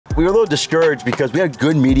We were a little discouraged because we had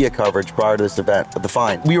good media coverage prior to this event of the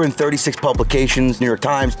find. We were in 36 publications, New York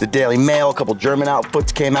Times, the Daily Mail, a couple German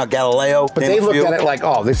outputs came out, Galileo. But they looked at it like,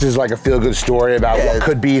 oh, this is like a feel-good story about what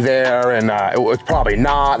could be there, and it was probably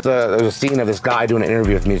not. There's a scene of this guy doing an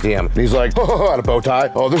interview at the museum, and he's like, oh, at a bow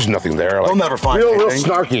tie, oh, there's nothing there. Like, we'll never find anything. Real And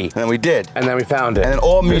snarky. then we did. And then we found it. And then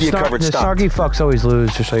all media coverage stopped. The snarky fucks always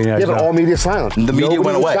lose, just so you know. Yeah, but all media silence. The media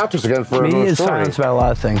went away. Media is silence about a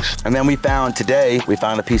lot of things. And then we found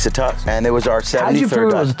a piece of tusk, and it was our 73rd. How did you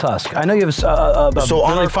prove it was a tusk? I know you have a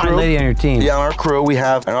really fine lady on your team. Yeah, on our crew we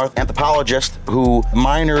have an anthropologist who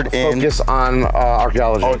minored in focus on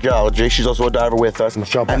archaeology. She's also a diver with us.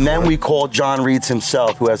 And then we called John Reeds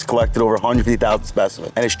himself, who has collected over 150,000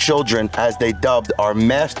 specimens, and his children, as they dubbed, are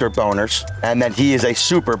master boners, and then he is a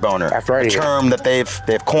super boner. That's right. A term that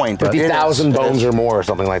they've coined. 50,000 bones or more, or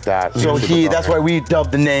something like that. So that's why we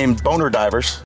dubbed the name Boner Divers.